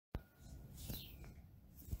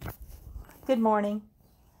Good morning.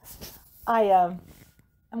 I'm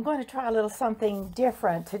going to try a little something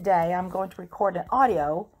different today. I'm going to record an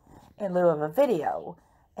audio in lieu of a video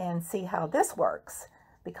and see how this works,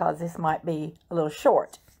 because this might be a little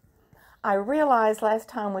short. I realized last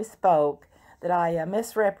time we spoke that I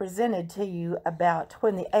misrepresented to you about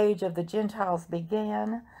when the age of the Gentiles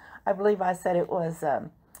began. I believe I said it was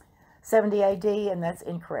 70 AD, and that's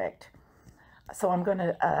incorrect. So I'm going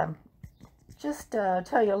to just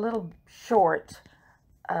tell you a little short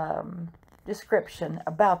description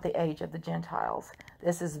about the age of the Gentiles.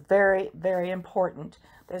 This is very, very important.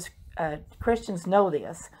 Christians know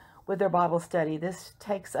this with their Bible study. This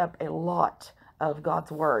takes up a lot of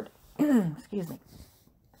God's Word. Excuse me.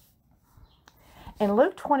 In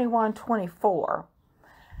Luke 21:24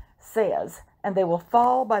 says, "And they will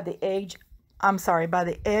fall by the edge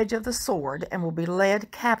of the sword, and will be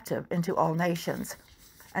led captive into all nations.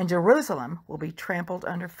 And Jerusalem will be trampled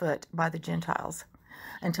underfoot by the Gentiles,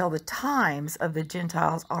 until the times of the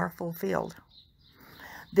Gentiles are fulfilled."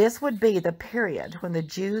 This would be the period when the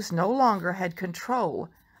Jews no longer had control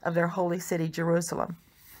of their holy city, Jerusalem.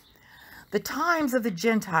 The times of the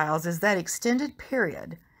Gentiles is that extended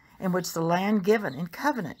period in which the land given in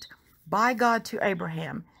covenant by God to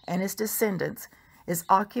Abraham and his descendants is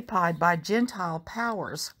occupied by Gentile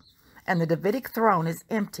powers, and the Davidic throne is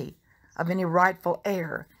empty of any rightful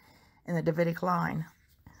heir in the Davidic line.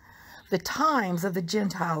 The times of the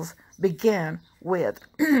Gentiles began with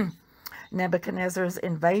Nebuchadnezzar's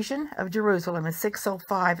invasion of Jerusalem in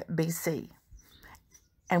 605 BC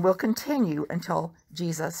and will continue until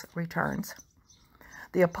Jesus returns.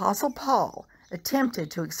 The Apostle Paul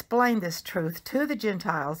attempted to explain this truth to the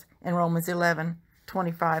Gentiles in Romans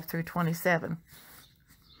 11:25 through 27.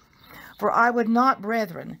 "For I would not,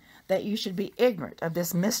 brethren, that you should be ignorant of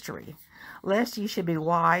this mystery, lest you should be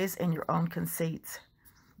wise in your own conceits,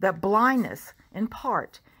 that blindness in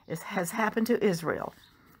part has happened to Israel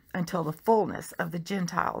until the fullness of the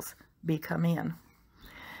Gentiles be come in.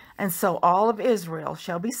 And so all of Israel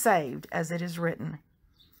shall be saved, as it is written,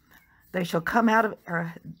 there shall come out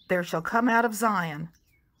of Zion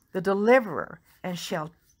the deliverer, and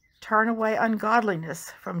shall turn away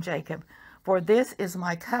ungodliness from Jacob. For this is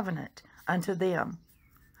my covenant unto them,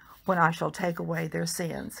 when I shall take away their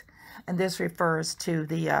sins." And this refers to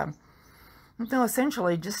the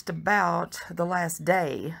essentially just about the last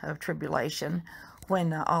day of tribulation,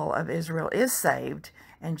 when all of Israel is saved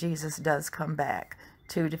and Jesus does come back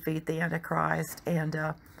to defeat the Antichrist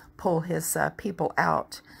and pull his people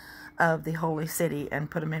out of the holy city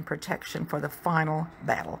and put them in protection for the final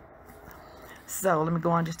battle. So let me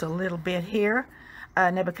go on just a little bit here.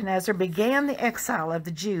 Nebuchadnezzar began the exile of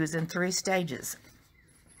the Jews in 3 stages.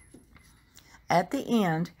 At the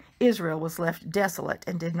end, Israel was left desolate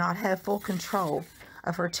and did not have full control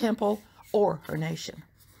of her temple or her nation.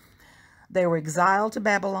 They were exiled to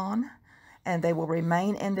Babylon, and they will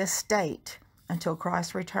remain in this state until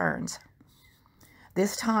Christ returns.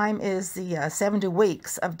 This time is the 70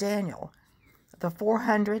 weeks of Daniel, the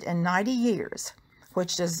 490 years,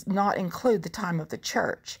 which does not include the time of the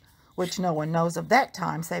church, which no one knows of that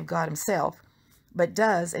time save God himself, but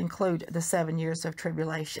does include the 7 years of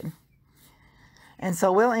tribulation. And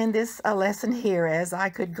so we'll end this lesson here, as I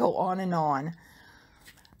could go on and on.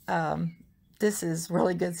 This is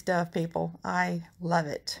really good stuff, people. I love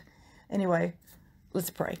it. Anyway,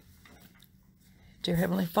 let's pray. Dear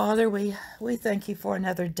Heavenly Father, we thank you for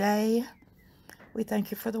another day. We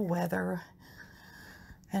thank you for the weather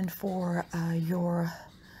and for your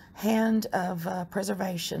hand of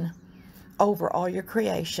preservation over all your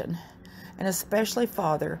creation. And especially,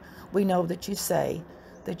 Father, we know that you say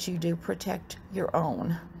that you do protect your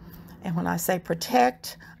own. And when I say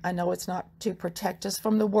protect, I know it's not to protect us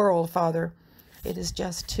from the world, Father. It is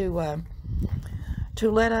just to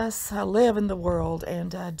let us live in the world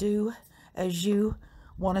and do as you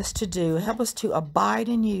want us to do. Help us to abide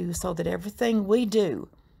in you, so that everything we do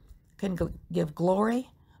can give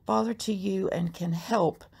glory, Father, to you, and can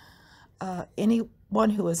help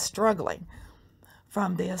anyone who is struggling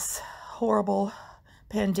from this horrible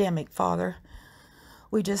pandemic, Father.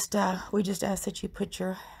 We just ask that you put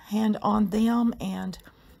your hand on them, and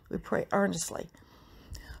we pray earnestly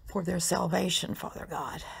for their salvation, Father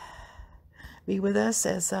God. Be with us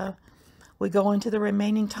as we go into the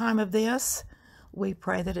remaining time of this. We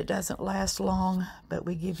pray that it doesn't last long, but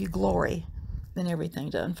we give you glory in everything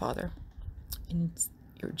done, Father. In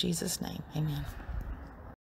your Jesus' name, amen.